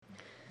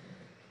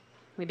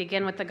We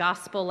begin with the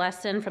gospel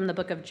lesson from the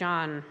book of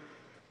John.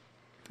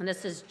 And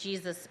this is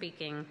Jesus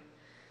speaking.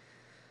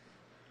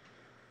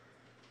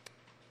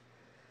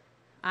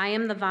 I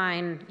am the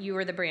vine, you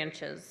are the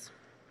branches.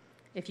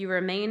 If you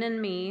remain in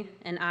me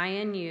and I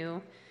in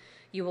you,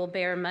 you will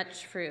bear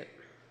much fruit.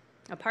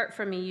 Apart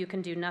from me, you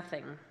can do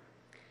nothing.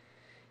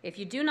 If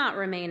you do not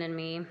remain in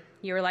me,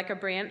 you are like a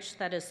branch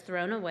that is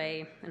thrown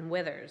away and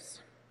withers.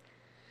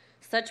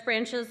 Such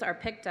branches are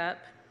picked up,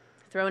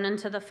 thrown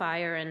into the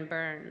fire, and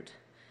burned.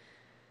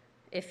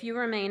 If you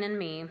remain in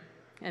me,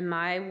 and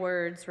my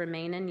words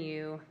remain in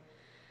you,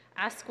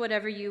 ask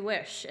whatever you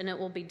wish, and it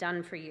will be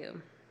done for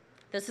you.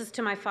 This is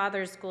to my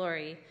Father's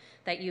glory,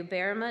 that you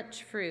bear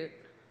much fruit,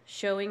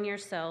 showing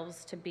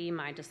yourselves to be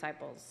my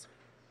disciples.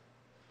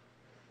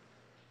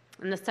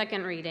 And the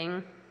second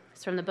reading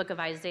is from the book of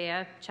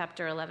Isaiah,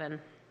 chapter 11.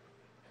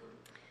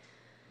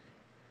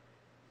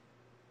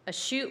 A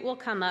shoot will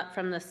come up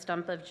from the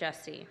stump of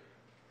Jesse.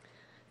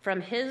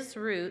 From his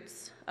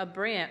roots, a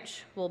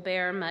branch will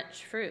bear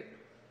much fruit.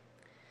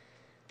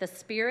 The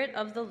Spirit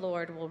of the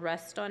Lord will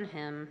rest on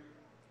him,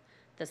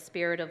 the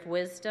Spirit of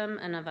wisdom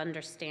and of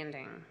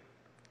understanding,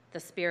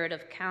 the Spirit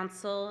of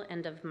counsel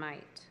and of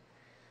might,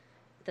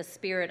 the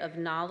Spirit of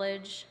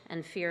knowledge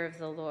and fear of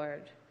the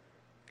Lord.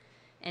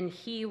 And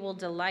he will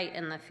delight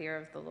in the fear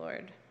of the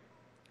Lord.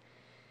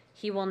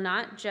 He will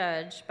not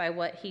judge by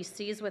what he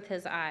sees with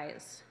his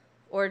eyes,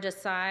 or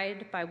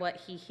decide by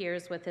what he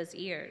hears with his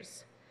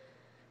ears,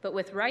 but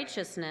with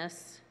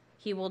righteousness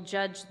he will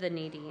judge the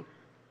needy.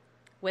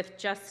 With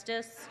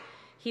justice,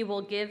 he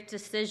will give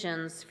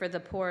decisions for the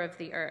poor of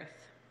the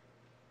earth.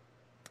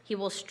 He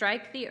will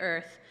strike the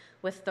earth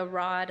with the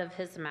rod of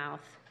his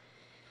mouth.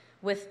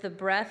 With the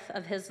breath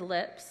of his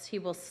lips, he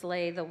will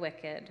slay the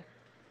wicked.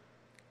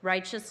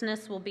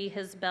 Righteousness will be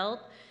his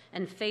belt,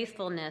 and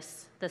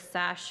faithfulness the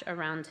sash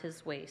around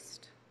his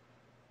waist.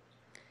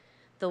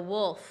 The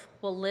wolf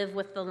will live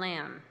with the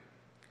lamb.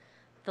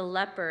 The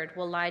leopard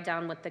will lie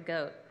down with the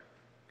goat.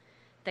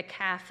 The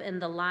calf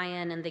and the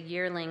lion and the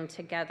yearling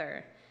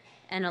together,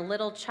 and a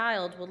little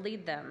child will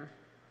lead them.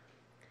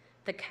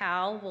 The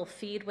cow will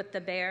feed with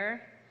the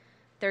bear,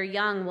 their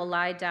young will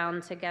lie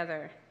down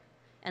together,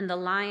 and the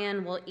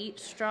lion will eat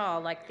straw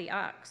like the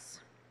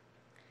ox.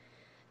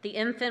 The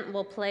infant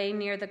will play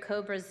near the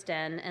cobra's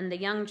den, and the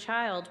young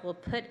child will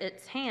put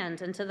its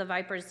hand into the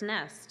viper's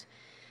nest.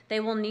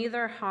 They will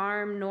neither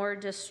harm nor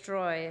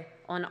destroy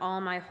on all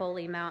my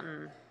holy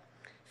mountain.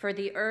 For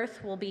the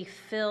earth will be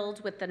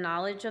filled with the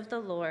knowledge of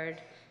the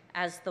Lord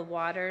as the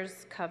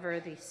waters cover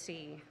the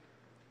sea.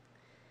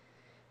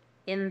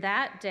 In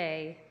that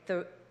day,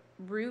 the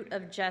root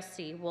of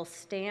Jesse will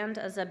stand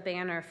as a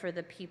banner for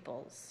the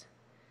peoples.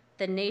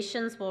 The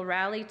nations will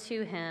rally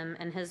to him,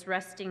 and his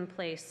resting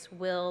place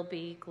will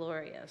be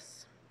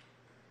glorious.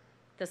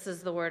 This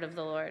is the word of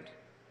the Lord.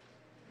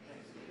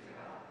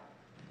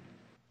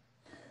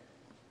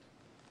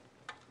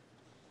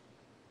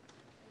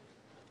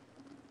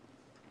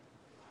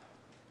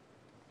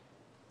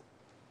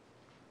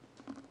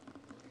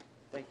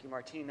 Thank you,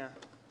 Martina.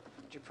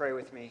 Would you pray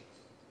with me?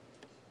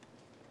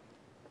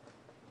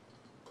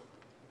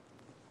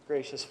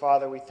 Gracious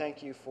Father, we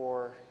thank you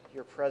for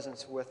your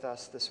presence with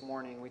us this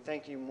morning. We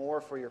thank you more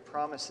for your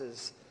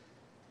promises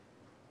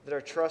that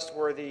are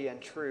trustworthy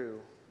and true,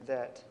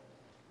 that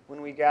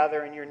when we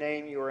gather in your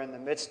name, you are in the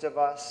midst of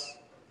us.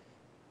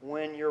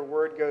 When your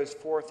word goes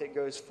forth, it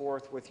goes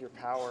forth with your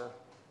power,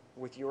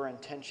 with your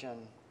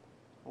intention,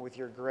 with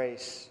your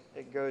grace.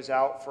 It goes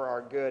out for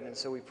our good. And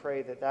so we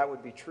pray that that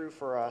would be true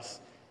for us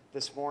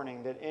this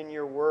morning, that in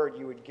your word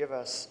you would give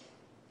us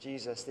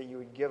Jesus, that you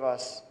would give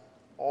us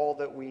all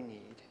that we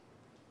need.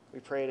 We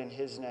pray it in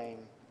his name.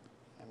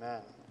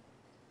 Amen.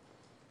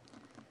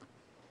 I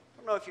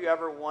don't know if you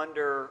ever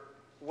wonder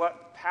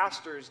what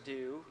pastors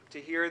do to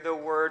hear the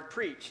word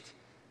preached.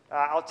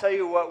 I'll tell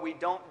you what we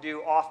don't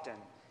do often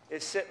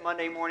is sit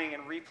Monday morning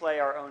and replay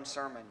our own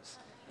sermons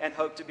and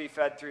hope to be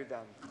fed through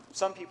them.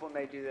 Some people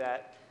may do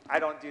that. I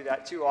don't do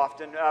that too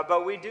often,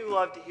 but we do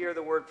love to hear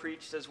the word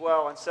preached as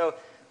well. And so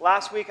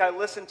last week I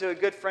listened to a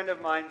good friend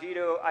of mine,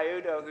 Vito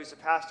Iudo, who's a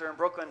pastor in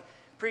Brooklyn,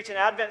 preach an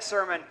Advent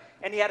sermon,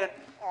 and he had an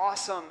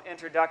awesome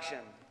introduction.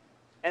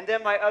 And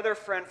then my other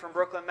friend from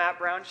Brooklyn, Matt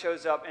Brown,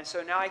 shows up, and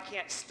so now I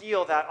can't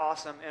steal that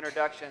awesome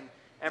introduction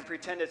and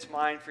pretend it's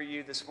mine for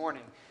you this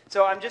morning.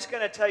 So I'm just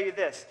going to tell you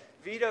this.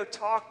 Vito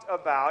talked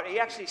about, he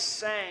actually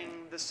sang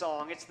the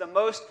song, it's the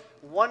most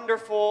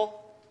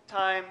wonderful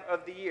time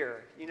of the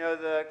year. You know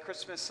the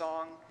Christmas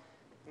song,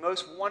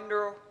 most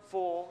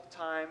wonderful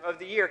time of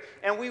the year.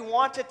 And we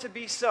want it to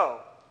be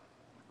so,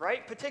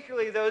 right?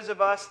 Particularly those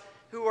of us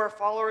who are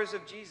followers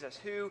of Jesus,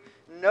 who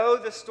know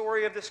the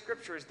story of the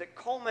Scriptures that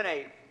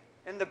culminate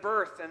in the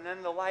birth and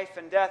then the life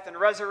and death and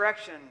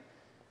resurrection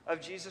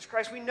of Jesus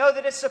Christ. We know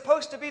that it's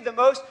supposed to be the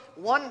most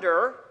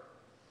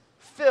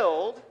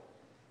wonder-filled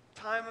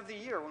time of the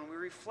year when we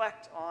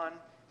reflect on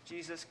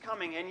Jesus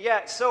coming. And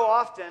yet, so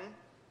often,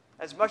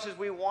 as much as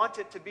we want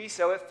it to be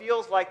so, it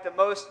feels like the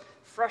most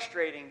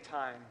frustrating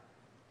time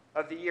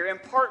of the year, in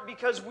part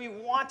because we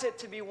want it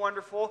to be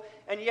wonderful,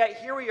 and yet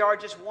here we are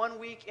just 1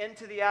 week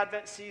into the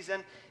Advent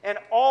season, and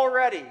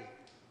already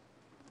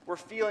we're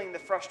feeling the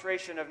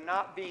frustration of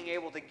not being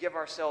able to give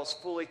ourselves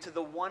fully to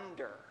the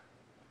wonder,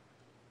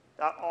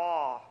 that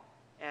awe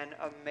and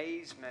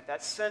amazement,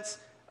 that sense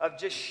of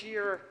just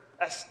sheer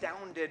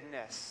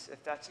astoundedness,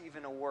 if that's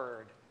even a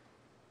word,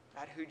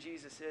 at who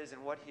Jesus is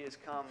and what he has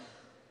come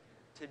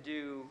to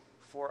do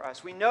for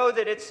us. We know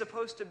that it's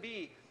supposed to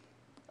be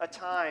a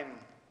time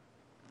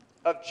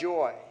of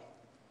joy,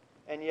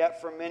 and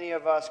yet for many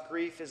of us,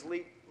 grief is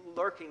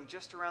lurking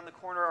just around the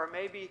corner, or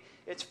maybe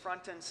it's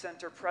front and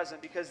center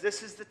present, because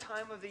this is the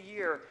time of the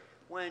year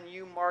when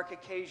you mark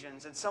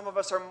occasions, and some of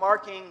us are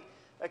marking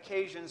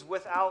occasions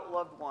without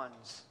loved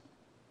ones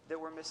that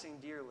we're missing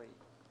dearly.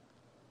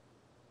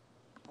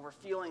 We're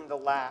feeling the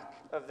lack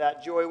of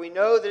that joy. We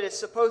know that it's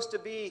supposed to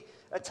be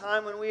a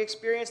time when we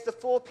experience the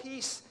full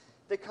peace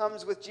that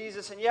comes with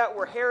Jesus, and yet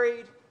we're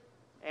harried,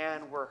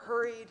 and we're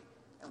hurried,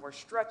 and we're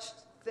stretched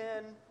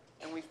thin,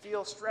 and we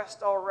feel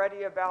stressed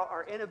already about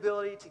our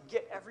inability to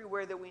get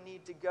everywhere that we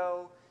need to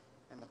go,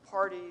 and the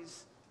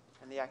parties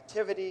and the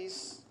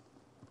activities.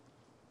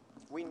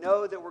 We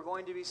know that we're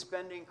going to be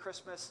spending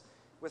Christmas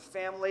with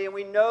family, and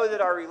we know that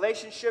our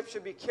relationship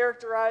should be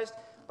characterized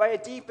by a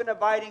deep and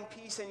abiding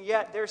peace, and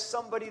yet there's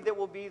somebody that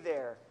will be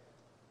there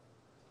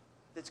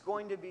that's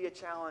going to be a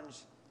challenge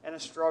and a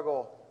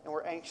struggle, and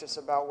we're anxious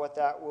about what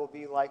that will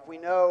be like. We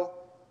know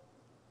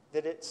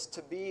that it's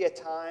to be a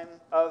time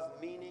of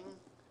meaning,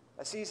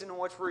 a season in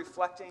which we're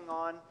reflecting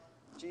on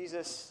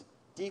Jesus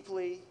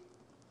deeply,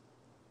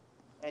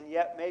 and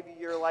yet maybe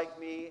you're like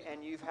me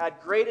and you've had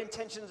great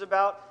intentions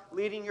about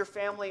leading your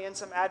family in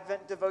some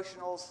Advent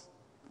devotionals,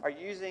 are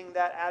using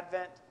that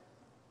Advent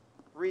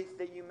wreath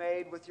that you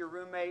made with your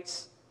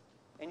roommates,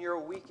 and you're a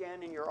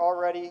weekend and you're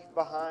already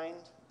behind.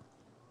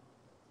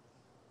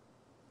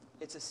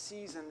 It's a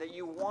season that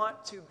you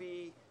want to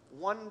be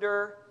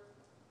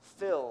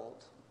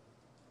wonder-filled,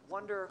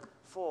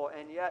 wonderful,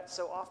 and yet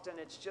so often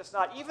it's just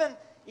not. Even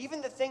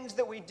the things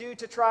that we do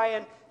to try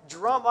and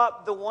drum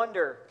up the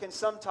wonder can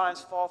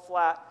sometimes fall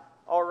flat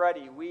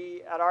already.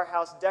 We, at our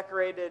house,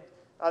 decorated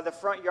the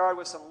front yard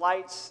with some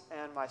lights,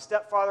 and my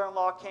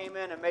stepfather-in-law came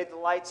in and made the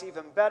lights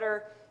even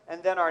better,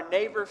 and then our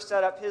neighbor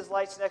set up his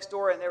lights next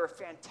door, and they were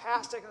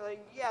fantastic. I was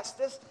like, yes,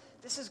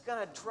 this is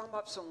going to drum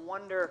up some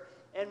wonder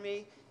in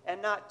me.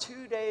 And not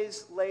 2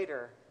 days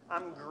later,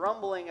 I'm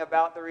grumbling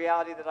about the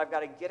reality that I've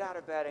got to get out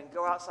of bed and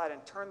go outside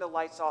and turn the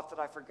lights off that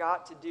I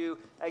forgot to do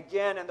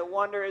again, and the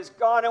wonder is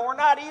gone, and we're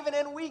not even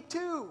in week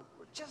 2.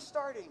 We're just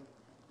starting.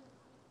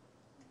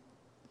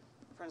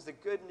 Friends, the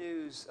good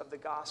news of the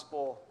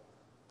gospel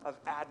of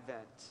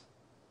Advent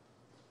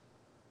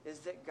is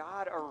that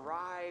God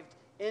arrived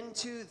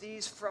into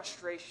these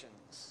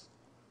frustrations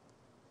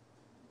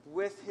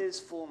with his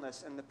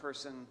fullness in the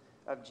person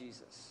of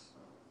Jesus.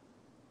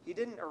 He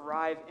didn't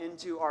arrive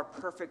into our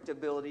perfect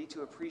ability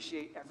to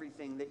appreciate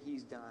everything that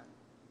he's done.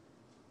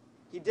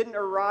 He didn't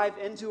arrive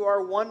into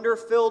our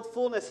wonder-filled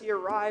fullness. He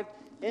arrived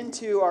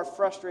into our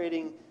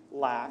frustrating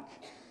lack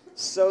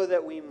so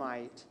that we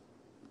might,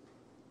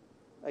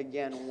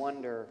 again,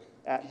 wonder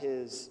at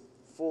his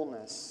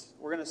fullness.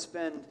 We're going to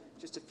spend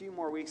just a few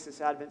more weeks this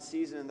Advent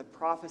season in the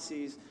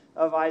prophecies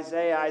of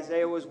Isaiah.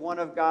 Isaiah was one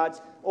of God's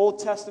Old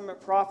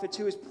Testament prophets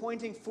who is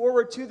pointing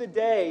forward to the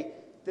day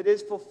that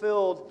is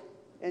fulfilled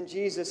in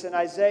Jesus. And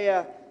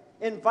Isaiah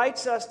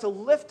invites us to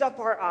lift up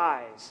our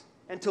eyes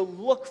and to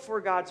look for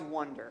God's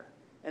wonder.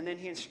 And then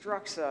he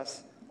instructs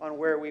us on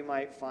where we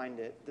might find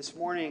it. This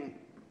morning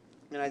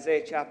in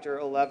Isaiah chapter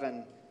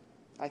 11,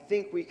 I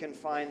think we can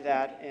find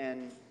that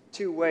in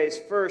 2 ways.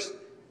 First,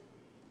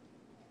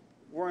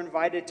 we're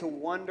invited to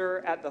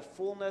wonder at the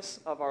fullness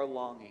of our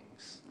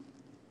longings.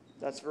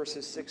 That's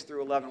verses 6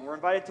 through 11. We're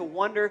invited to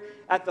wonder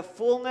at the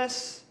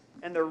fullness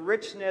and the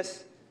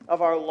richness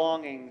of our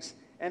longings.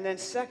 And then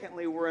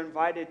secondly, we're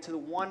invited to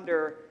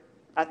wonder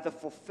at the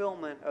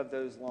fulfillment of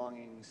those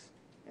longings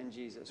in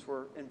Jesus.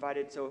 We're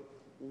invited to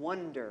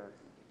wonder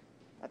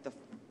at the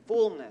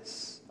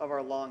fullness of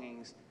our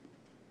longings,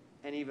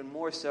 and even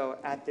more so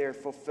at their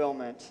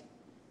fulfillment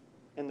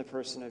in the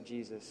person of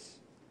Jesus.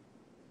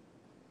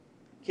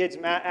 Kids,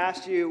 Matt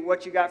asked you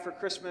what you got for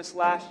Christmas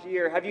last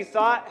year. Have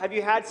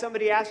you had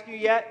somebody ask you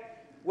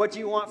yet, what do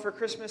you want for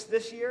Christmas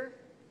this year?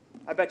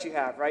 I bet you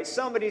have, right?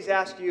 Somebody's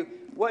asked you,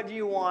 what do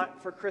you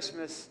want for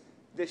Christmas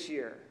this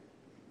year?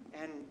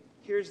 And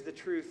here's the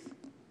truth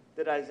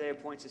that Isaiah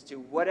points us to.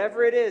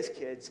 Whatever it is,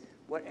 kids,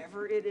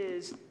 whatever it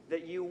is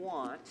that you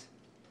want,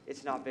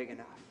 it's not big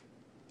enough.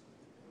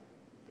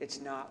 It's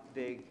not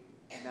big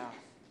enough.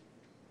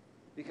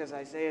 Because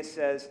Isaiah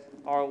says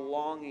our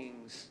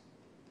longings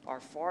are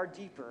far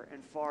deeper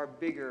and far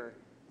bigger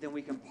than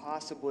we can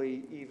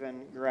possibly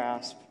even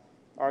grasp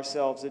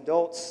ourselves.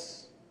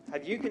 Adults,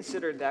 have you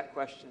considered that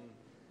question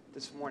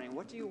this morning?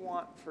 What do you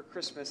want for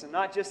Christmas? And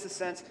not just the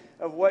sense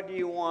of what do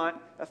you want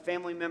a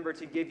family member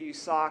to give you,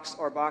 socks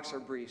or boxer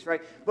briefs,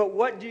 right? But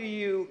what do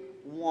you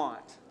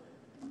want?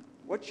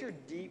 What's your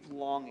deep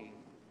longing?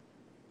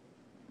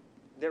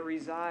 that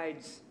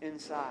resides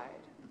inside,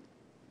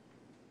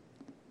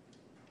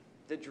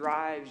 that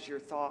drives your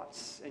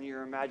thoughts and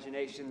your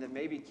imagination, that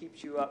maybe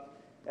keeps you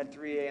up at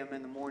 3 a.m.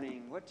 in the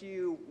morning? What do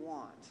you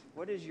want?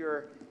 What is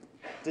your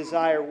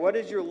desire? What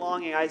is your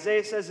longing?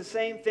 Isaiah says the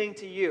same thing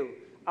to you.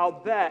 I'll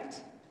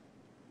bet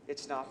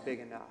it's not big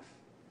enough.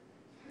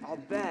 I'll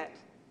bet,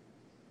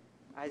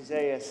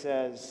 Isaiah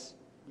says,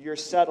 you're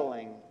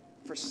settling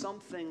for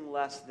something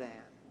less than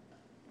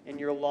in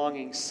your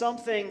longing,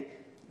 something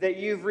that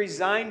you've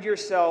resigned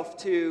yourself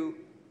to,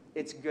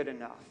 it's good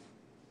enough.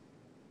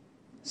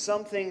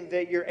 Something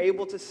that you're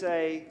able to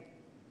say,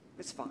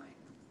 it's fine.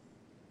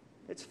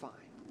 It's fine.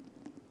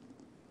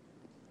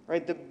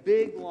 Right? The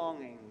big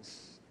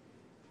longings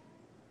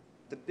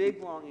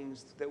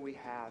that we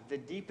have, the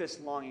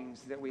deepest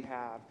longings that we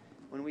have,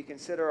 when we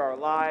consider our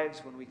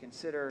lives, when we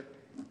consider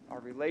our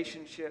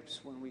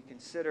relationships, when we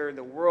consider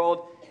the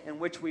world in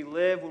which we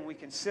live, when we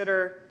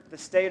consider the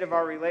state of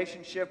our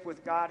relationship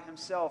with God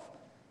Himself,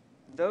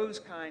 those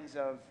kinds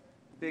of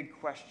big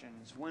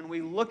questions. When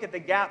we look at the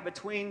gap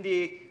between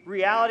the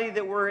reality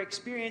that we're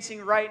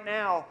experiencing right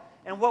now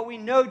and what we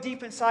know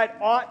deep inside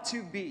ought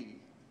to be,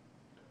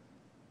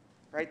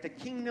 right? The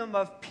kingdom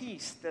of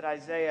peace that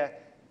Isaiah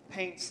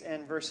paints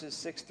in verses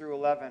 6 through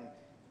 11.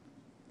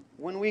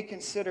 When we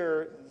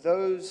consider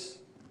those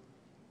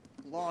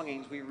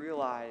longings, we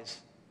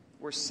realize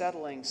we're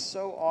settling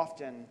so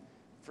often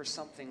for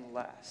something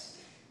less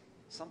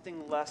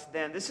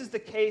than. This is the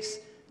case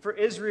for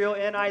Israel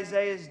in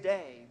Isaiah's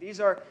day. These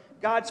are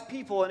God's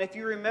people, and if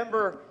you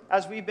remember,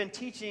 as we've been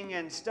teaching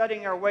and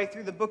studying our way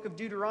through the book of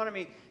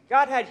Deuteronomy,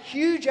 God had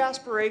huge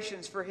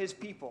aspirations for His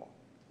people.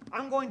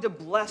 I'm going to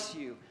bless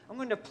you. I'm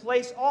going to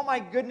place all my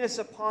goodness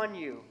upon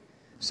you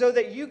so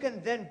that you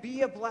can then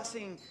be a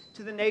blessing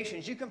to the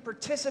nations. You can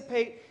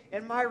participate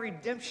in my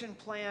redemption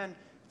plan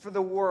for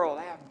the world.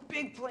 I have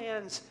big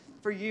plans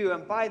for you.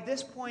 And by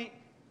this point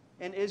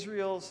in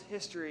Israel's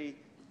history,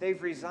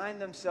 they've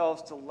resigned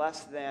themselves to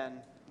less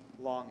than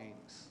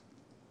longings.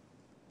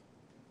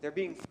 They're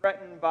being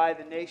threatened by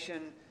the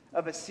nation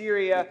of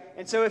Assyria.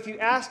 And so if you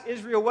ask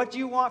Israel, what do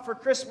you want for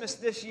Christmas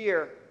this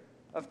year?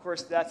 Of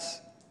course,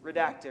 that's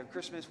redacted.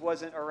 Christmas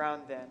wasn't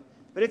around then.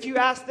 But if you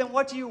ask them,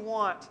 what do you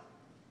want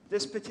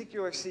this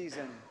particular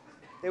season?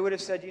 They would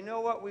have said, you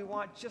know what? We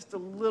want just a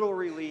little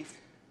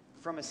relief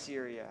from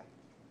Assyria.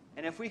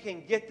 And if we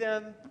can get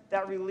them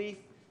that relief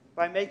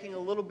by making a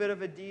little bit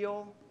of a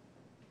deal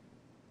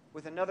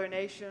with another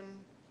nation,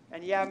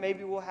 and yeah,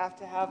 maybe we'll have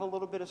to have a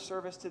little bit of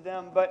service to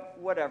them, but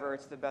whatever,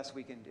 it's the best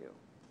we can do.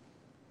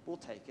 We'll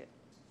take it.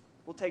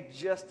 We'll take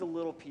just a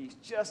little peace,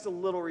 just a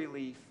little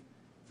relief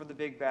from the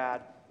big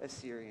bad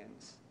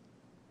Assyrians.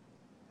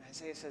 And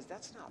Isaiah says,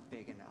 that's not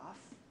big enough.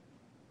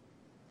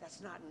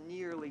 That's not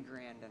nearly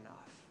grand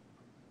enough.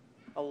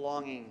 A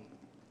longing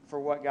for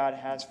what God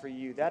has for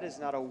you. That is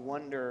not a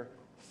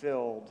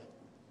wonder-filled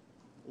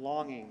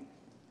longing.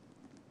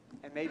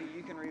 And maybe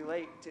you can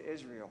relate to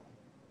Israel.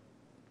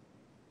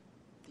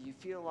 Do you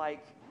feel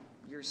like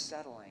you're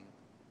settling?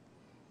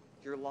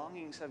 Your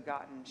longings have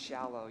gotten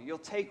shallow. You'll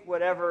take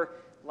whatever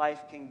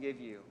life can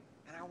give you.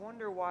 And I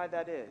wonder why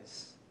that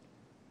is.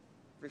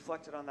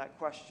 Reflected on that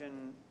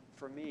question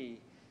for me,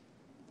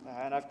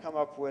 and I've come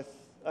up with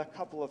a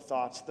couple of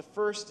thoughts. The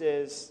first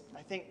is,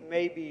 I think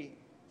maybe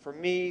for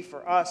me,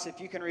 for us, if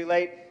you can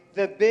relate,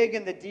 the big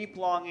and the deep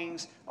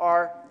longings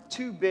are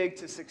too big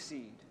to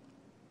succeed.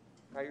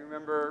 Right? You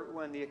remember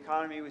when the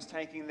economy was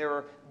tanking, there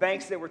were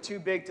banks that were too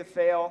big to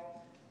fail.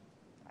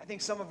 I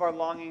think some of our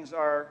longings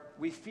are,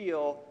 we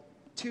feel,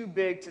 too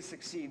big to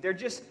succeed. They're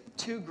just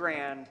too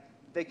grand.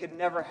 They could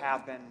never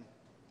happen.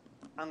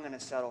 I'm going to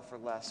settle for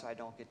less so I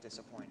don't get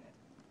disappointed.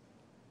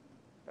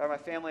 My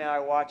family and I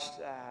watched,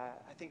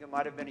 I think it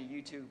might have been a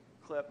YouTube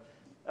clip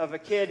of a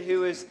kid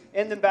who was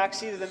in the back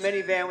seat of the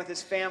minivan with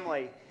his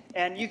family.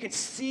 And you could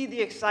see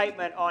the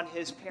excitement on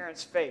his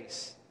parents'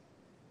 face.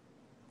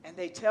 And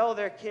they tell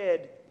their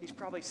kid, he's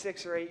probably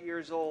 6 or 8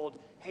 years old,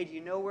 hey, do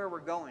you know where we're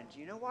going? Do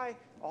you know why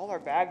all our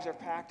bags are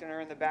packed and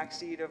are in the back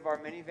seat of our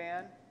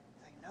minivan?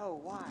 Like, no,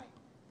 why?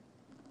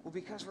 Well,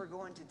 because we're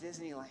going to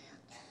Disneyland.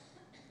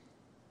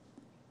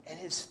 And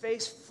his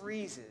face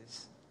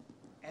freezes.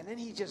 And then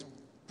he just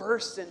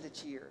bursts into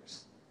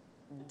tears.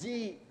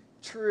 Deep,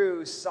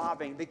 true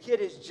sobbing. The kid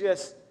is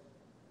just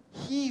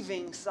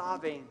heaving,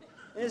 sobbing.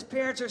 And his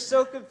parents are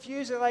so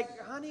confused. They're like,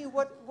 honey,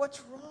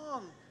 what's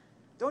wrong?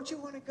 Don't you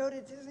want to go to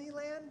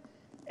Disneyland?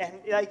 And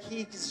like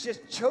he's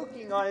just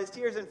choking on his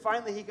tears. And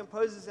finally he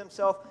composes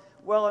himself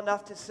well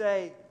enough to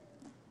say,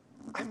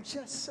 I'm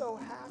just so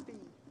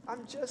happy.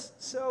 I'm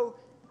just so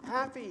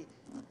happy.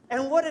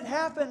 And what had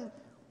happened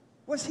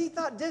was he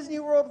thought Disney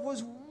World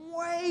was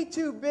way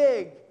too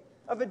big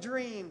of a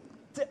dream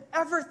to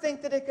ever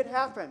think that it could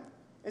happen.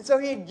 And so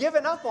he had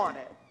given up on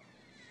it.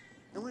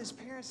 And when his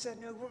parents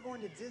said, no, we're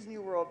going to Disney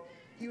World,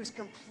 he was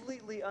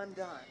completely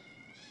undone.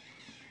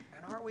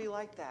 And aren't we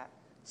like that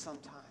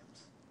sometimes?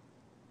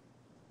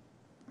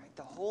 Right?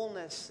 The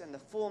wholeness and the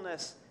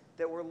fullness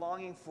that we're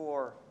longing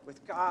for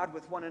with God,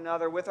 with one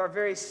another, with our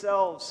very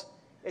selves,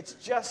 it's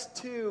just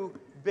too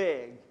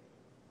big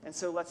And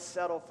so let's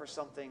settle for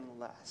something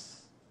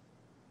less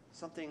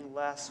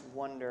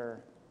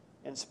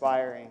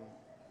wonder-inspiring.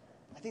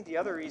 I think the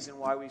other reason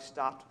why we've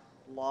stopped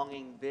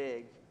longing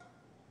big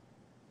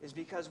is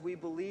because we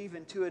believe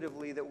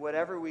intuitively that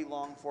whatever we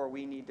long for,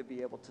 we need to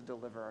be able to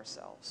deliver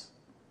ourselves.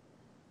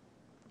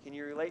 Can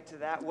you relate to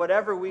that?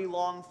 Whatever we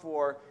long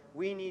for,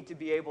 we need to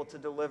be able to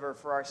deliver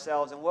for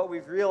ourselves. And what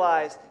we've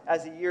realized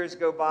as the years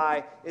go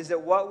by is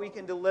that what we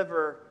can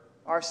deliver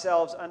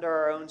ourselves under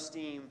our own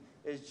steam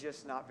is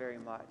just not very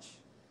much.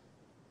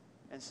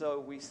 And so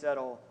we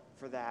settle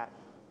for that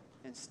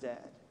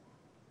instead.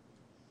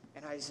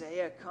 And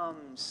Isaiah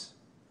comes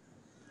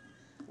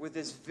with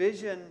this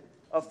vision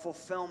of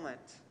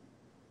fulfillment.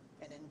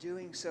 And in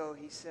doing so,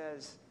 he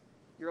says,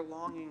 your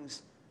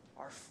longings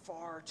are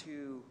far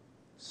too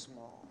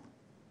small.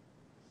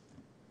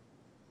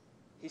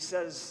 He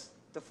says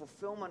the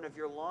fulfillment of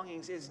your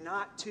longings is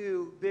not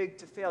too big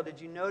to fail. Did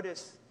you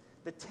notice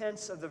the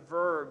tense of the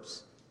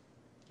verbs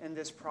in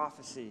this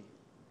prophecy?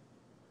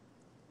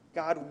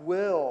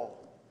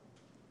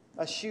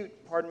 A shoot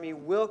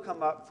will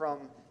come up from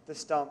the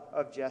stump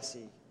of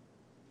Jesse.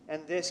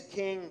 And this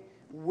king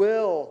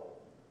will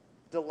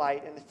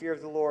delight in the fear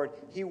of the Lord.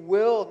 He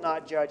will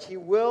not judge. He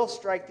will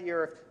strike the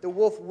earth. The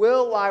wolf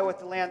will lie with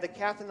the lamb. The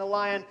calf and the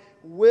lion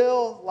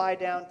will lie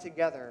down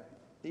together.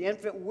 The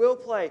infant will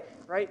play,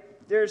 right?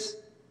 There's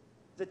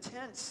the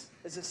tense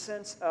is a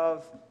sense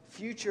of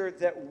future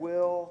that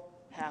will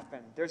happen.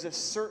 There's a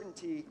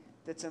certainty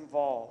that's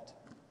involved.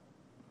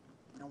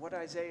 And what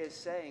Isaiah is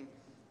saying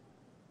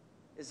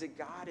is that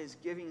God is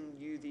giving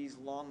you these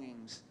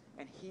longings,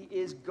 and he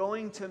is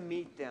going to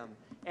meet them,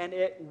 and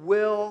it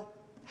will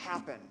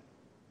happen.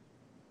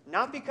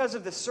 Not because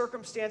of the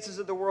circumstances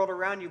of the world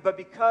around you, but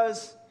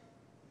because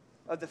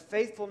of the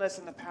faithfulness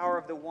and the power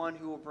of the one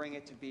who will bring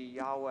it to be,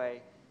 Yahweh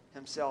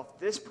himself.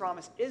 This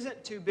promise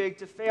isn't too big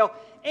to fail,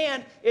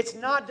 and it's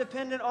not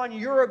dependent on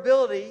your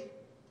ability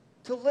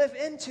to live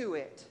into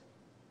it.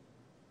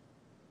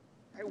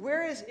 Right,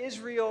 where is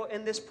Israel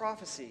in this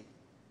prophecy?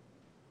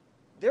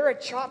 They're a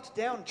chopped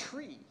down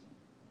tree.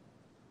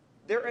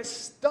 They're a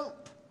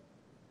stump.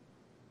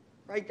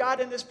 Right? God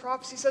in this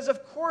prophecy says,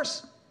 of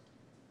course,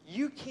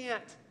 you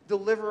can't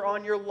deliver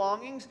on your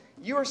longings.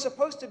 You are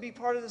supposed to be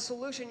part of the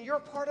solution. You're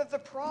part of the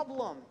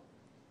problem.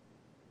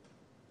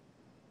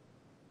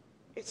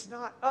 It's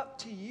not up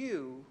to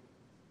you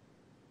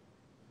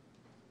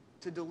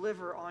to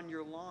deliver on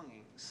your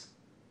longings.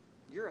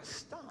 You're a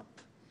stump.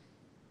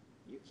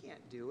 You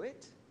can't do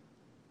it.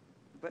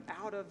 But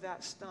out of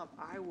that stump,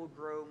 I will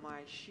grow my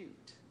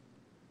shoot.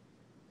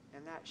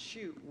 And that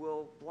shoot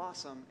will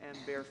blossom and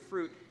bear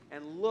fruit.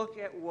 And look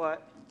at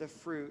what the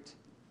fruit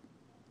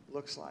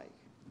looks like.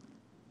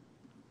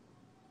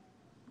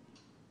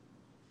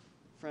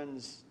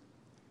 Friends,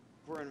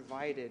 we're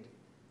invited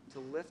to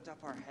lift up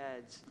our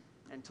heads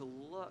and to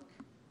look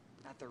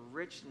at the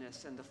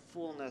richness and the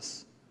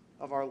fullness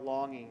of our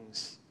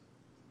longings.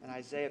 And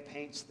Isaiah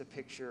paints the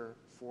picture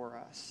for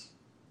us.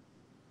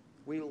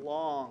 We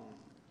long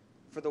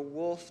for the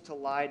wolf to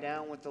lie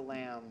down with the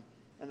lamb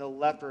and the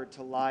leopard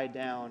to lie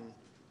down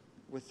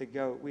with the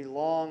goat. We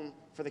long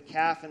for the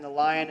calf and the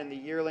lion and the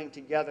yearling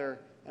together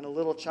and a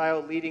little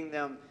child leading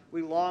them.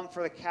 We long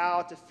for the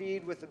cow to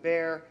feed with the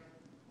bear,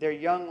 their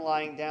young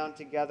lying down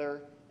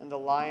together, and the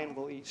lion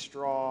will eat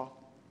straw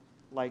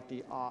like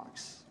the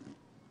ox.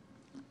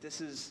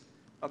 This is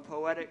a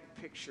poetic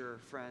picture,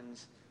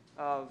 friends,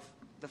 of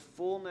the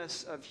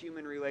fullness of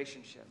human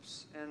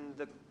relationships. And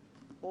the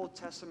Old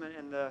Testament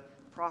and the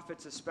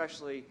prophets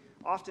especially,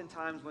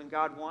 oftentimes when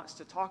God wants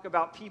to talk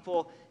about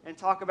people and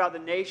talk about the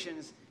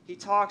nations, he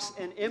talks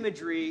in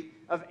imagery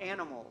of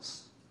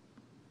animals.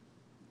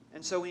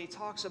 And so when he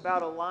talks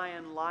about a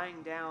lion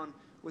lying down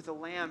with a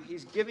lamb,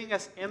 he's giving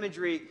us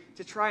imagery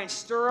to try and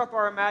stir up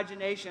our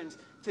imaginations,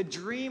 to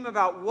dream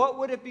about what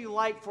would it be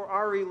like for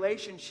our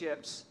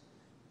relationships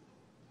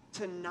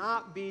to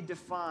not be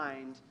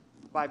defined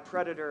by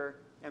predator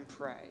and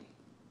prey.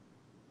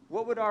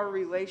 What would our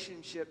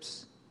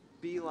relationships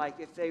be like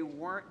if they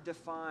weren't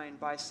defined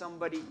by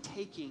somebody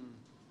taking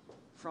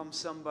from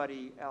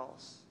somebody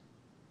else?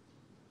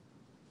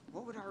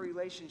 What would our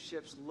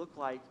relationships look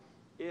like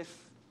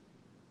if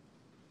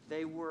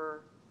they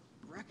were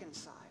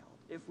reconciled?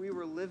 If we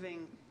were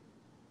living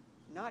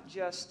not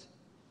just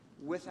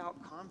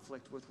without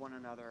conflict with one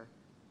another,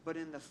 but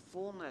in the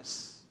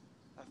fullness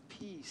of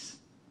peace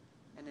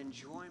and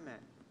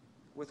enjoyment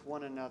with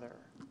one another.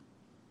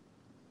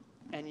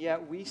 And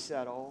yet we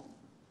settle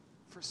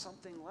for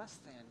something less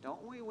than,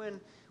 don't we?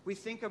 When we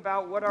think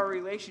about what our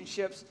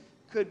relationships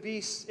could be,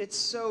 it's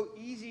so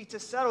easy to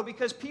settle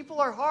because people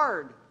are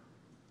hard,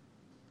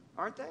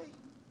 aren't they?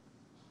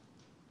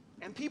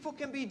 And people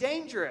can be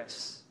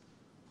dangerous.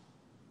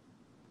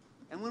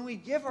 And when we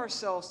give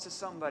ourselves to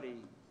somebody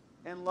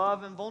in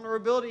love and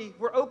vulnerability,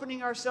 we're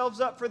opening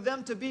ourselves up for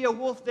them to be a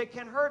wolf that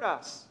can hurt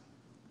us.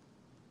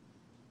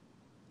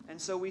 And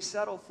so we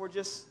settle for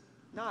just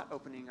not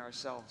opening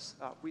ourselves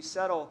up. We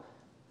settle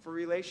for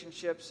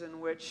relationships in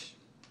which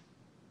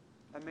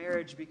a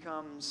marriage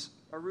becomes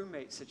a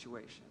roommate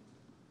situation.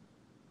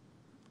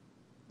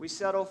 We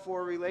settle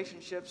for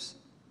relationships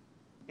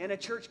in a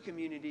church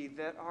community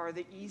that are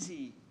the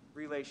easy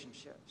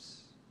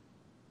relationships.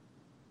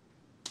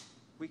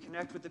 We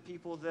connect with the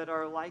people that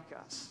are like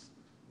us,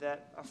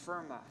 that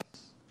affirm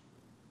us,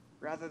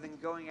 rather than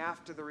going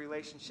after the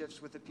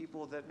relationships with the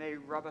people that may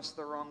rub us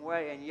the wrong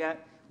way. And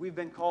yet, we've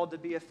been called to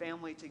be a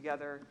family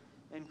together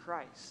in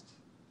Christ.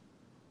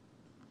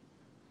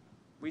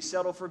 We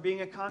settle for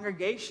being a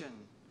congregation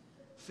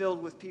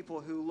filled with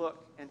people who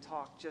look and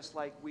talk just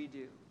like we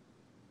do,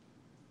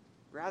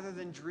 rather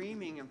than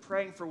dreaming and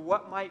praying for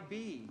what might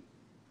be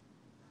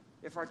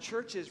if our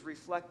churches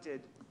reflected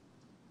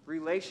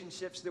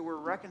relationships that were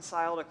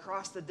reconciled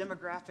across the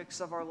demographics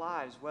of our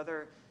lives,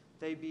 whether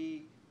they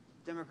be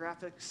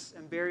demographics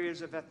and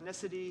barriers of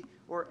ethnicity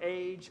or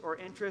age or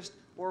interest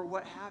or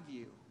what have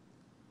you.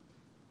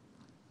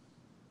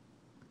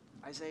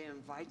 Isaiah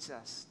invites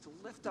us to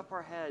lift up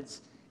our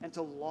heads and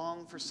to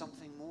long for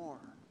something more,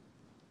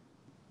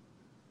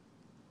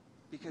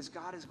 because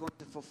God is going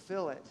to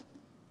fulfill it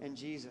in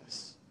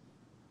Jesus.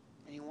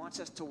 And he wants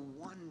us to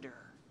wonder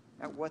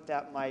at what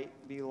that might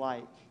be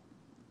like.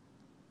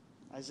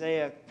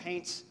 Isaiah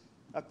paints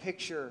a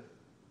picture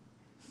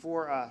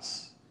for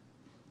us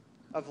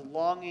of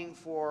longing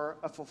for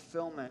a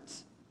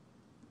fulfillment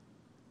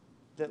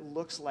that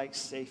looks like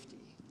safety.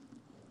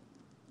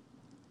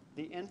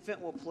 The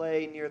infant will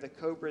play near the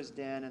cobra's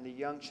den, and the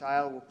young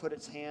child will put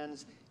its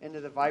hands into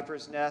the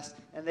viper's nest,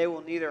 and they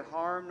will neither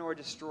harm nor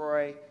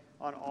destroy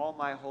on all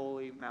my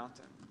holy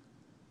mountain.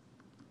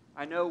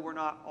 I know we're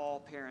not all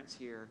parents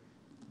here,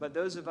 but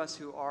those of us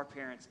who are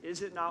parents,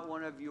 is it not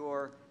one of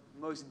your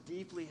most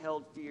deeply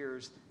held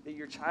fears that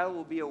your child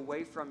will be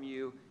away from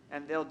you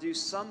and they'll do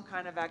some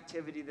kind of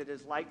activity that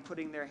is like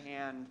putting their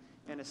hand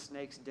in a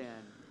snake's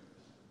den,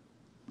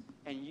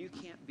 and you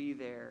can't be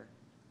there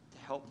to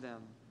help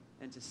them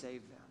and to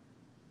save them?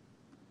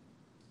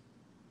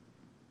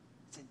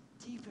 It's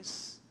the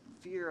deepest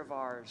fear of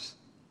ours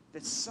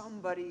that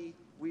somebody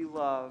we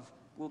love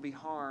will be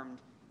harmed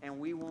and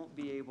we won't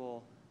be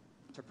able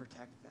to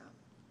protect them.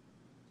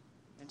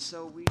 And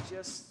so we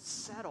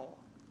just settle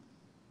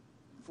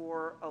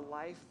for a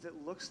life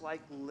that looks like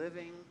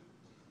living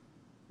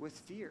with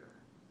fear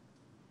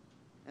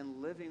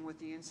and living with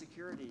the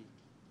insecurity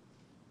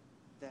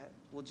that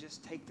we'll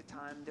just take the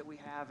time that we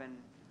have and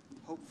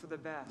hope for the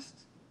best.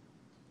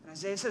 And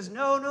Isaiah says,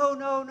 no,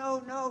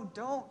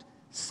 don't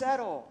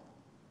settle.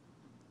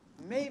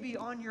 Maybe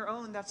on your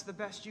own that's the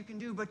best you can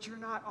do, but you're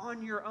not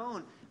on your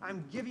own.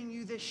 I'm giving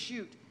you this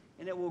shoot,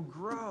 and it will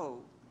grow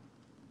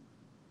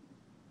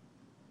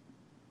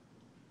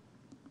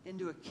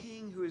into a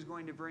king who is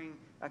going to bring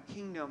a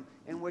kingdom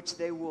in which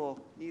they will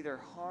neither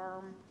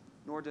harm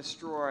nor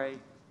destroy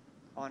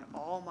on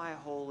all my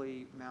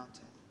holy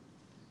mountain.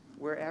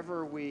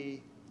 Wherever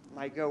we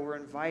might go, we're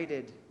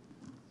invited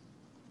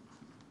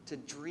to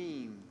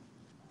dream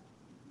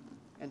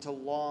and to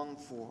long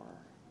for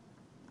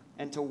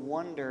and to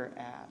wonder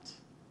at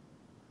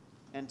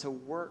and to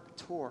work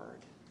toward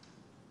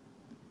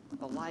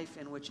a life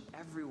in which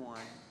everyone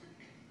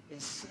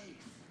is safe,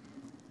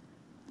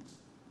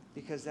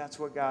 because that's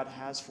what God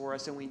has for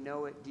us, and we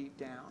know it deep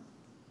down.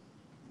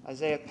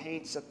 Isaiah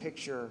paints a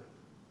picture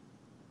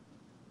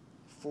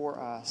for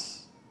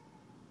us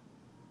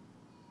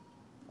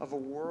of a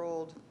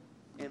world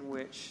in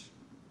which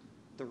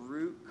the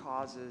root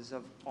causes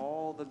of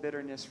all the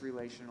bitterness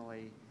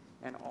relationally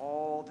and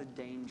all the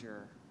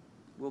danger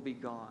will be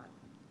gone.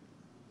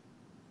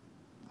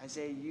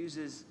 Isaiah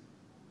uses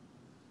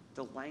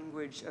the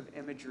language of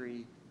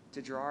imagery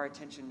to draw our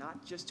attention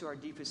not just to our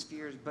deepest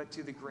fears, but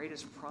to the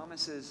greatest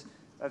promises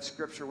of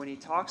Scripture. When he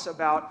talks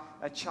about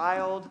a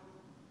child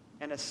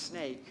and a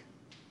snake,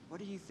 what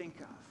do you think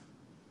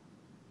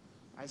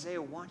of?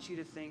 Isaiah wants you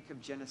to think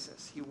of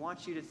Genesis. He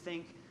wants you to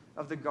think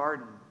of the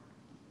garden.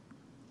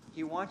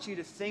 He wants you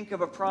to think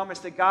of a promise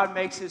that God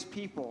makes his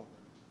people,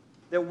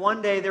 that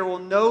one day there will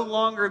no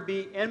longer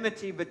be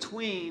enmity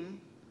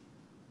between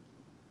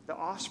the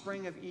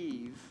offspring of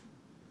Eve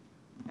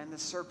and the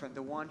serpent,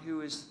 the one who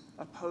is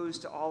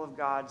opposed to all of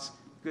God's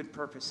good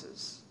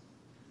purposes.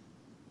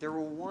 There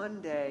will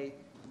one day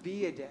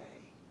be a day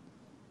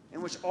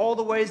in which all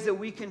the ways that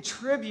we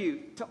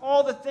contribute to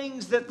all the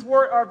things that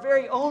thwart our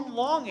very own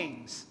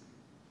longings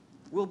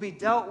will be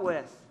dealt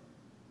with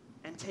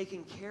and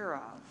taken care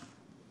of.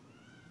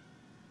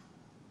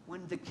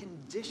 When the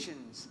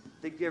conditions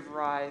that give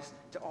rise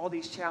to all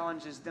these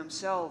challenges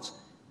themselves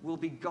will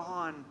be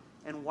gone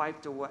and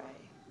wiped away.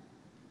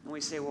 And we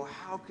say, well,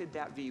 how could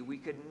that be? We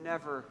could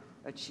never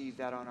achieve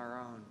that on our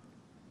own.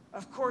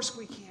 Of course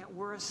we can't.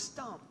 We're a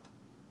stump.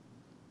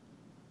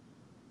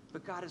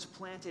 But God has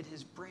planted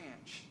his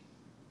branch,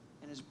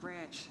 and his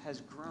branch has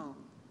grown.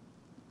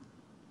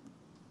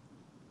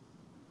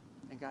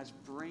 And God's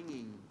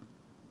bringing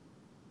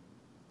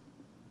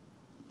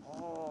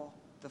all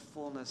the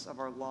fullness of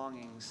our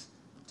longings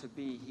to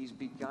be. He's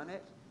begun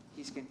it,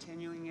 he's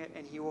continuing it,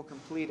 and he will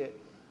complete it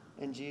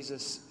in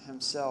Jesus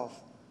himself.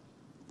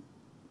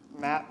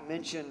 Matt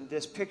mentioned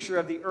this picture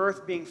of the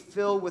earth being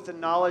filled with the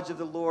knowledge of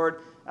the Lord.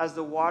 as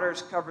the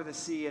waters cover the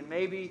sea. And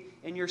maybe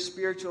in your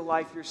spiritual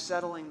life, you're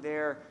settling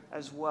there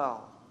as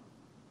well.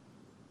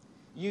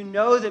 You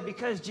know that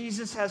because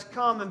Jesus has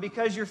come and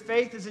because your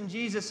faith is in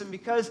Jesus and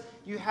because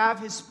you have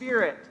His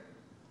Spirit,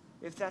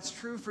 if that's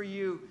true for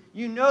you,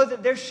 you know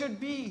that there should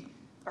be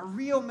a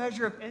real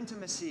measure of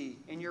intimacy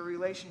in your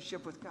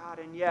relationship with God,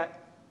 and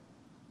yet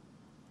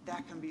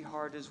that can be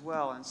hard as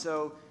well. And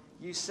so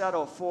you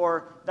settle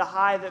for the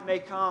high that may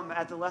come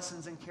at the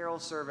lessons and carol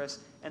service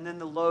and then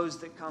the lows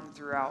that come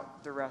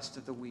throughout the rest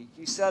of the week.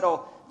 You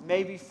settle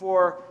maybe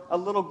for a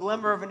little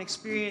glimmer of an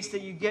experience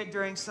that you get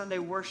during Sunday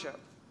worship,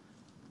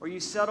 or you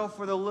settle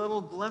for the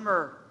little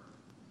glimmer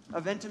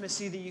of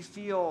intimacy that you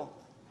feel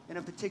in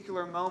a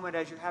particular moment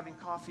as you're having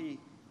coffee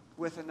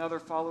with another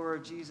follower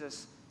of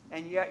Jesus,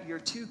 and yet you're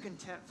too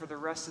content for the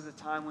rest of the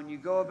time when you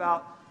go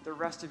about the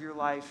rest of your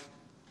life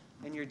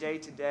and your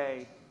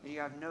day-to-day, and you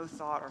have no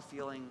thought or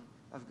feeling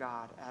of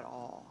God at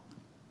all.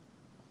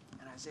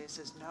 And Isaiah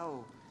says,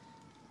 no.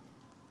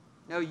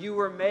 No, you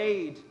were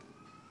made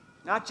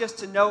not just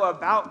to know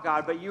about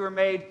God, but you were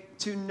made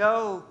to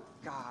know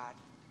God.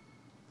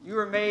 You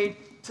were made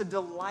to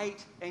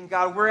delight in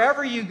God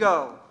wherever you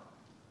go,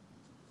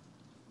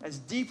 as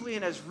deeply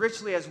and as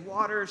richly as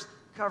waters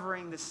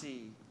covering the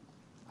sea.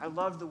 I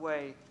love the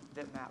way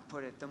that Matt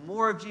put it. The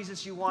more of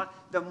Jesus you want,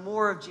 the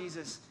more of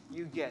Jesus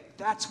you get.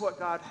 That's what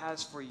God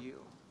has for you.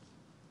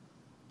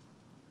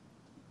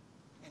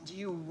 And do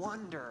you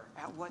wonder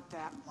at what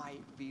that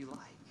might be like?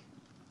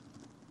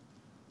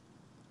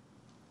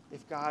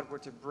 If God were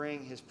to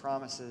bring His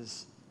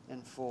promises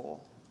in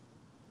full.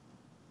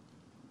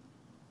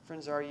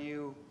 Friends, are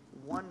you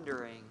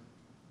wondering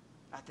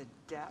at the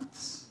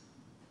depths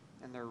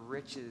and the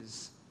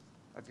riches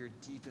of your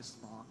deepest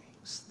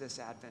longings this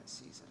Advent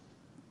season?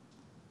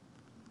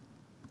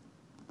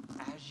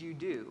 As you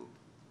do,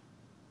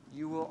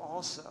 you will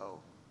also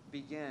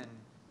begin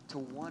to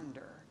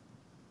wonder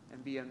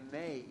and be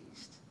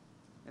amazed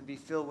and be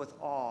filled with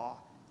awe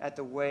at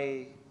the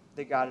way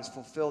that God has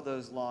fulfilled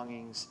those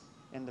longings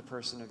in the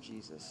person of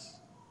Jesus.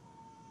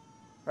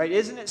 Right?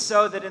 Isn't it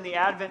so that in the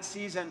Advent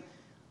season,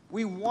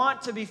 we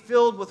want to be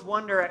filled with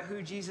wonder at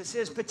who Jesus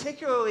is,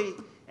 particularly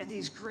in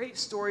these great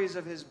stories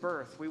of His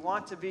birth? We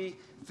want to be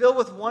filled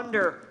with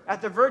wonder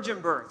at the virgin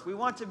birth. We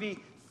want to be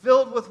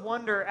filled with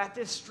wonder at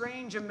this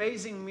strange,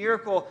 amazing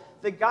miracle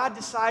that God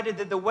decided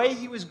that the way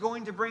He was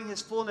going to bring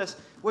His fullness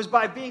was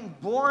by being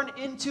born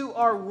into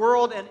our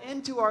world and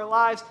into our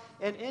lives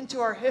and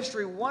into our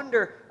history.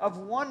 Wonder of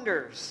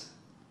wonders.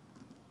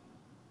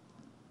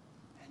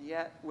 And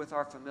yet, with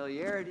our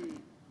familiarity and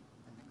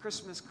the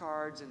Christmas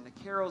cards and the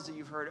carols that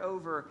you've heard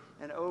over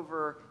and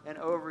over and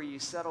over, you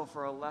settle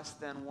for a less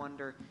than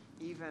wonder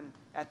even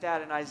at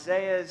that. And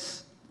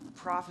Isaiah's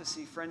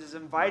prophecy, friends, is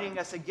inviting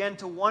us again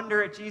to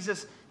wonder at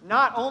Jesus,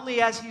 not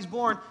only as He's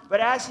born, but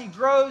as He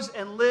grows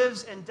and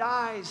lives and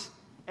dies,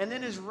 and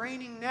then is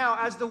reigning now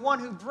as the one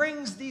who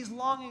brings these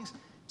longings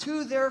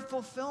to their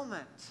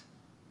fulfillment.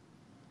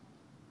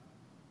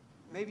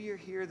 Maybe you're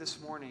here this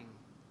morning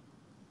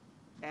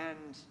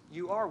and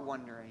you are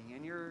wondering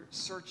and you're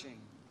searching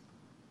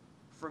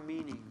for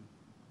meaning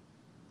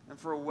and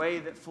for a way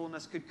that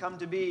fullness could come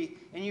to be,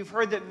 and you've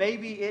heard that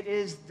maybe it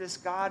is this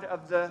God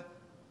of the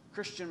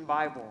Christian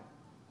Bible.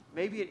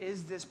 Maybe it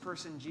is this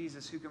person,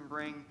 Jesus, who can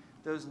bring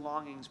those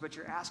longings, but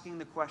you're asking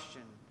the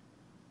question,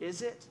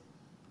 is it?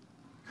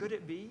 Could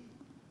it be?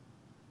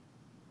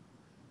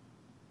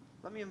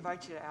 Let me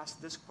invite you to ask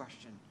this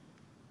question.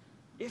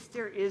 If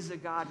there is a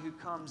God who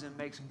comes and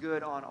makes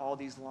good on all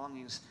these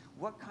longings,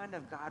 what kind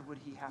of God would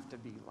He have to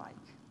be like?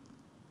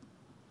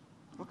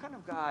 What kind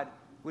of God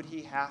would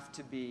He have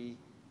to be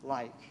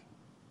like?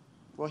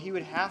 Well, He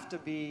would have to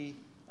be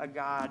a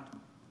God.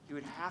 He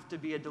would have to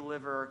be a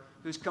deliverer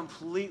who's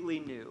completely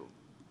new.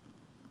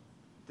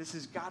 This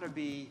has got to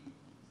be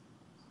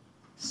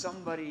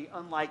somebody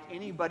unlike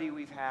anybody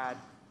we've had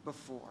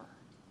before.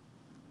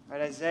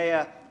 Right?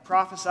 Isaiah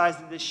prophesies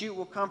that the shoot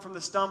will come from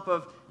the stump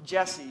of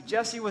Jesse.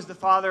 Jesse was the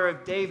father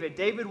of David.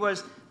 David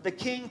was the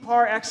king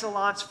par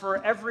excellence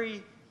for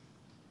every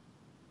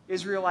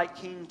Israelite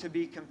king to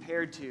be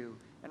compared to.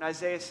 And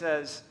Isaiah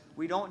says,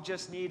 we don't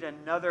just need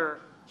another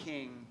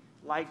king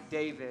like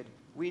David.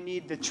 We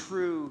need the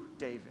true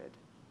David.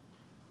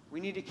 We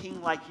need a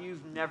king like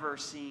you've never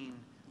seen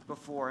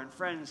before. And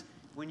friends,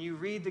 when you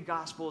read the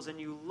Gospels and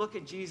you look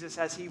at Jesus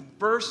as He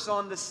bursts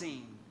on the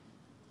scene,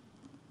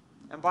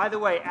 and by the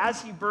way,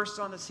 as He bursts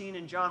on the scene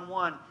in John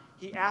 1,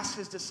 He asks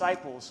His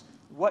disciples,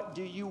 what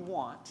do you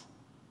want?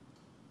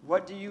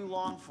 What do you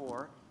long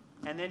for?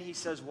 And then He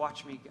says,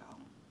 watch me go.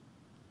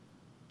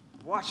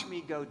 Watch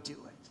me go do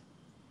it.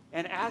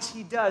 And as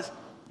He does,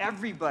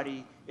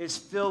 everybody is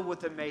filled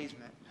with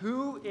amazement.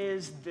 Who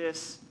is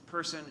this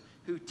person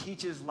who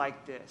teaches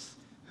like this?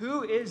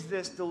 Who is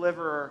this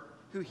deliverer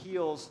who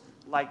heals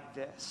like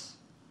this?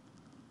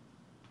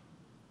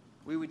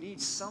 We would need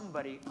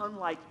somebody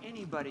unlike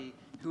anybody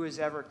who has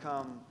ever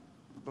come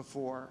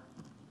before.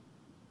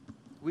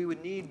 We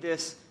would need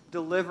this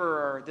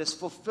deliverer, this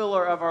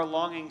fulfiller of our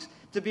longings,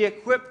 to be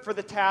equipped for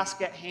the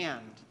task at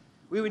hand.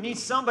 We would need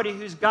somebody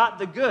who's got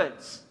the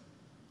goods,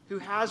 who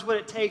has what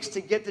it takes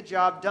to get the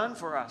job done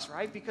for us,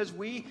 right? Because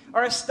we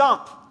are a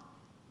stump.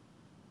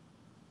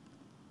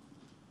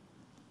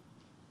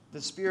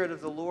 The Spirit of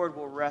the Lord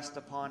will rest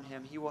upon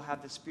him. He will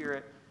have the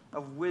spirit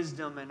of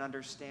wisdom and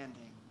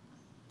understanding.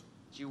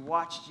 As you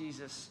watch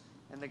Jesus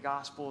in the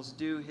Gospels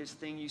do his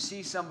thing, you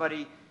see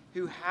somebody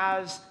who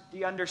has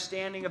the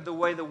understanding of the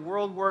way the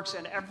world works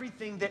and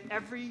everything that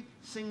every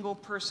single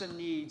person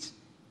needs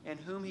and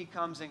whom he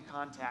comes in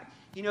contact.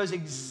 He knows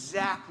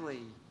exactly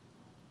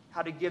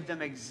how to give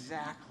them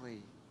exactly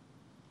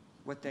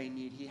what they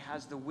need. He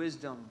has the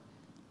wisdom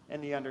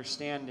and the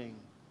understanding,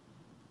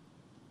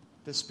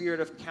 the spirit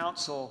of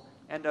counsel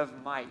and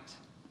of might.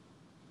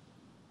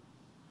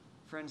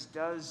 Friends,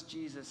 does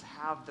Jesus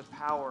have the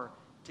power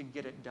to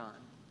get it done?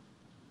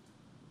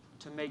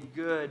 To make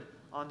good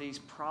on these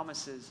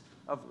promises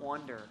of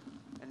wonder?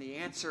 And the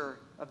answer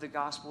of the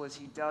gospel is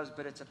he does,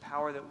 but it's a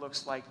power that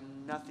looks like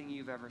nothing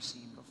you've ever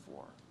seen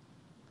before.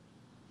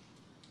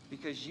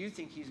 Because you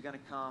think he's going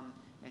to come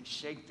and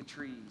shake the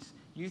trees.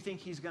 You think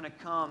he's going to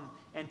come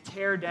and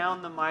tear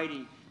down the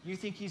mighty. You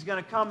think he's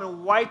going to come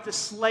and wipe the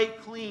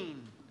slate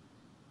clean.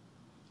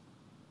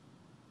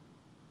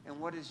 And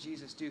what does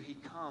Jesus do? He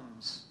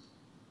comes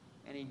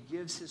and he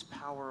gives his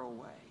power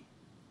away.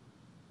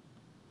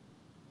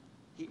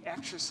 He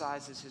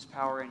exercises his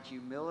power in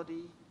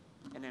humility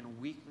and in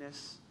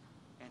weakness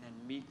and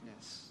in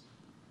meekness,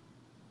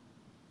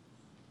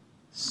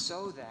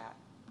 so that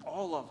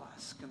all of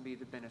us can be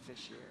the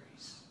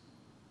beneficiaries.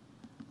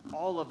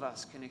 All of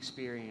us can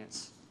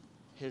experience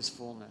his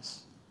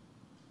fullness.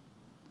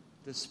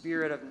 The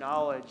spirit of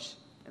knowledge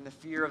and the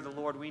fear of the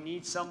Lord. We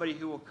need somebody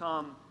who will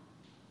come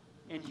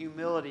in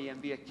humility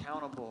and be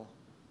accountable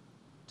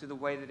to the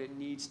way that it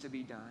needs to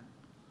be done.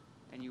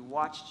 And you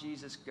watch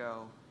Jesus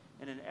go,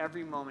 and in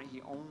every moment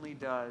he only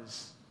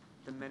does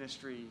the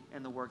ministry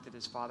and the work that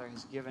his Father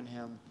has given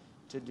him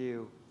to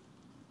do.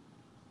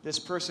 This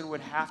person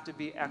would have to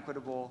be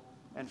equitable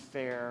and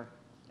fair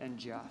and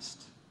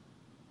just.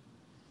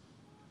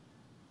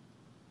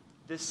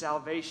 This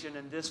salvation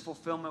and this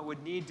fulfillment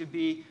would need to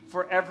be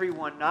for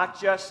everyone,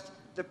 not just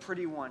the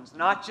pretty ones,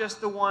 not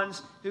just the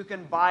ones who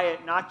can buy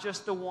it, not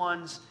just the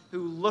ones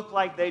who look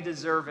like they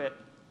deserve it,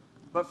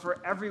 but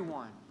for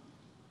everyone.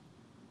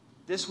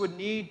 This would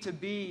need to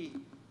be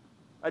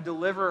a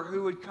deliverer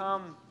who would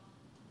come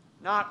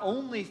not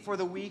only for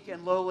the weak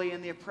and lowly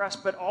and the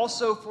oppressed, but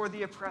also for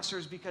the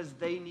oppressors, because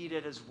they need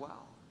it as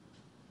well.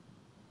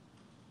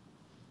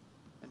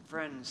 And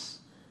friends,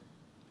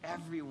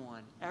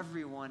 everyone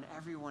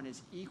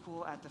is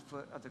equal at the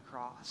foot of the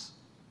cross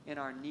in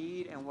our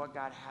need and what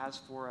God has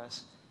for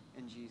us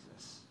in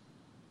Jesus.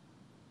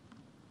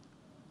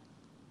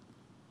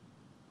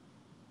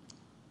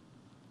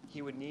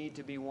 He would need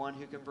to be one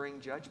who can bring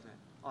judgment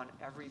on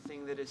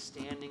everything that is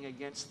standing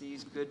against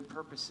these good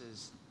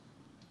purposes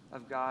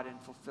of God in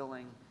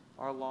fulfilling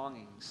our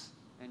longings.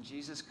 And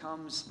Jesus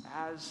comes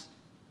as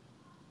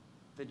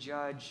the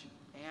judge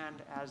and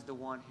as the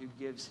one who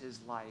gives his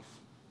life,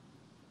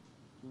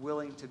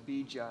 willing to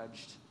be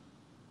judged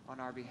on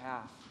our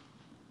behalf.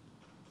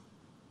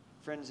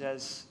 Friends,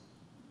 as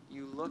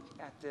you look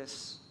at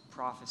this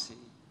prophecy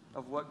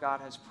of what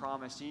God has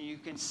promised, and you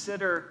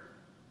consider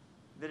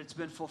that it's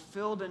been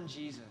fulfilled in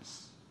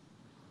Jesus,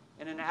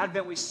 and in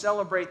Advent we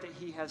celebrate that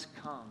he has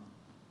come,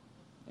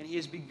 and he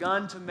has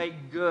begun to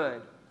make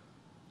good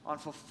on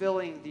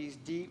fulfilling these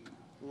deep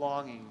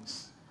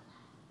longings.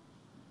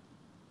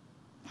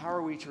 How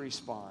are we to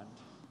respond?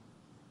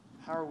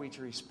 How are we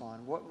to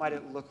respond? What might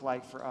it look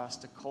like for us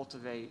to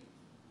cultivate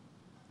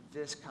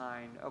this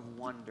kind of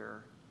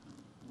wonder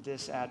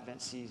this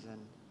Advent season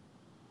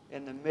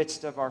in the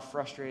midst of our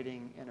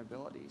frustrating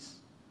inabilities?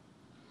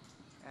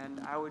 And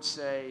I would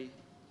say,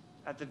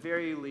 at the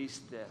very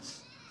least,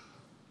 this.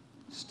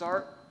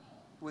 Start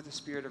with a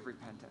spirit of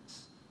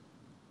repentance.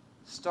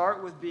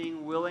 Start with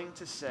being willing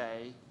to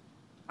say,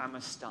 I'm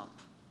a stump.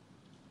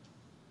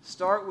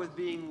 Start with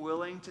being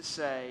willing to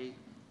say,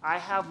 I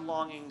have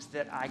longings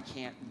that I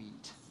can't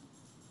meet.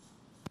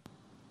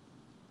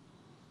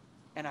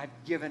 And I've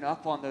given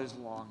up on those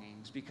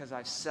longings because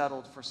I've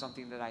settled for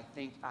something that I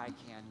think I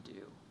can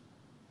do.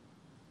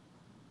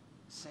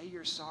 Say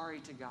you're sorry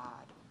to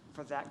God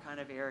for that kind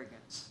of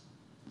arrogance,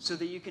 so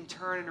that you can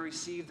turn and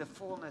receive the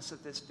fullness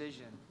of this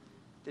vision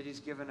that he's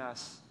given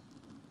us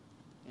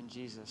in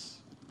Jesus.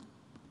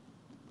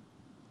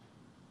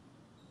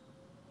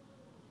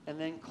 And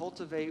then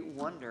cultivate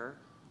wonder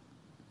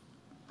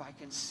by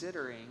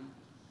considering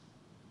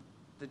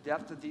the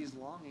depth of these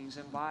longings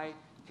and by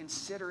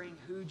considering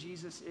who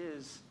Jesus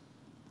is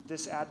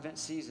this Advent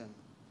season.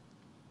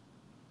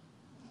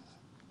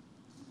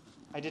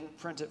 I didn't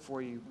print it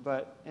for you,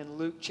 but in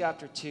Luke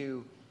chapter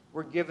 2,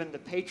 we're given the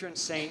patron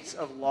saints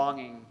of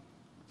longing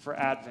for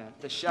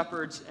Advent, the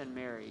shepherds and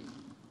Mary.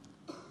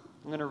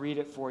 I'm going to read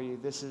it for you.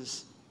 This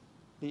is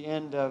the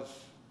end of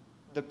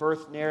the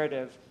birth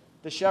narrative.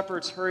 The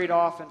shepherds hurried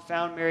off and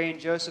found Mary and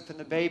Joseph and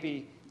the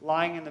baby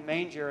lying in the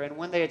manger. And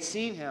when they had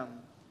seen him,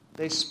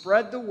 They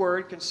spread the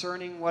word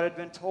concerning what had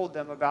been told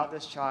them about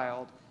this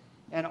child,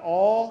 and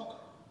all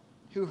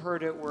who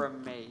heard it were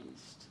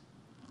amazed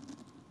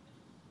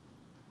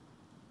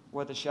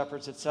what the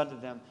shepherds had said to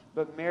them.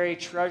 But Mary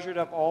treasured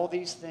up all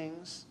these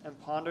things and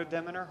pondered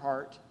them in her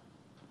heart,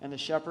 and the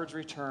shepherds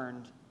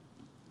returned,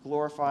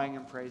 glorifying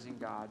and praising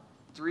God.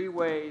 3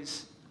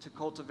 ways to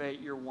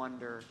cultivate your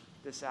wonder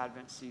this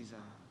Advent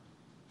season.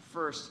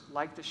 First,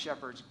 like the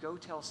shepherds, go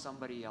tell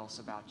somebody else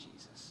about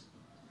Jesus.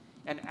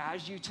 And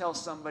as you tell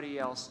somebody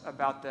else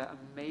about the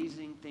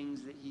amazing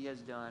things that he has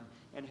done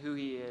and who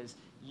he is,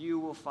 you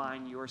will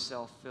find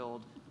yourself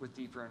filled with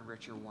deeper and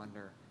richer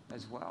wonder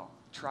as well.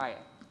 Try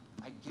it.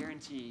 I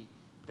guarantee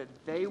that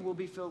they will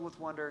be filled with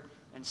wonder,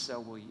 and so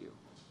will you.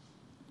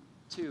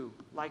 2,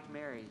 like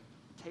Mary,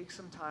 take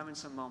some time and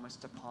some moments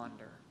to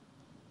ponder.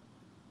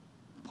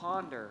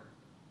 Ponder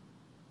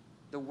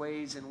the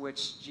ways in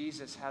which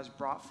Jesus has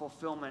brought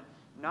fulfillment,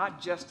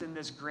 not just in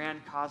this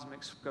grand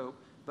cosmic scope,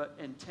 but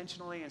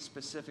intentionally and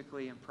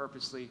specifically and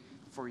purposely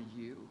for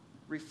you.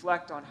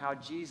 Reflect on how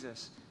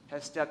Jesus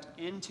has stepped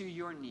into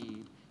your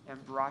need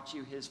and brought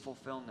you his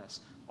fulfillment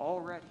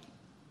already,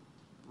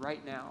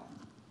 right now.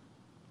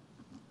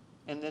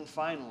 And then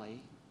finally,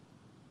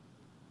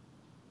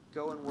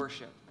 go and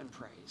worship and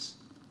praise.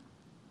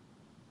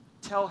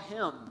 Tell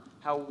him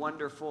how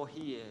wonderful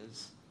he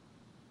is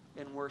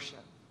in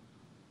worship,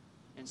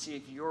 and see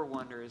if your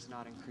wonder is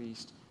not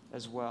increased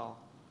as well.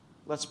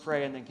 Let's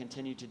pray and then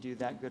continue to do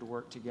that good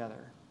work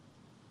together.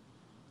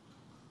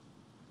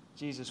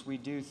 Jesus, we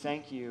do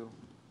thank you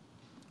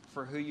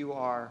for who you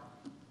are.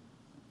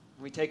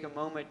 We take a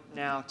moment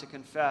now to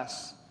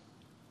confess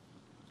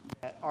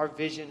that our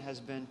vision has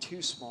been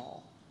too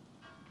small,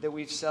 that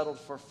we've settled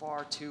for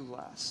far too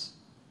less.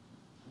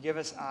 Give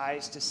us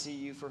eyes to see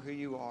you for who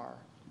you are,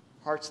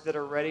 hearts that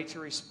are ready to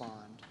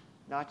respond,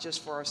 not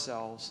just for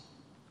ourselves,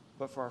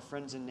 but for our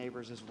friends and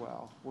neighbors as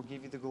well. We'll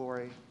give you the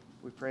glory.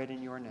 We pray it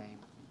in your name.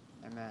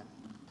 Amen.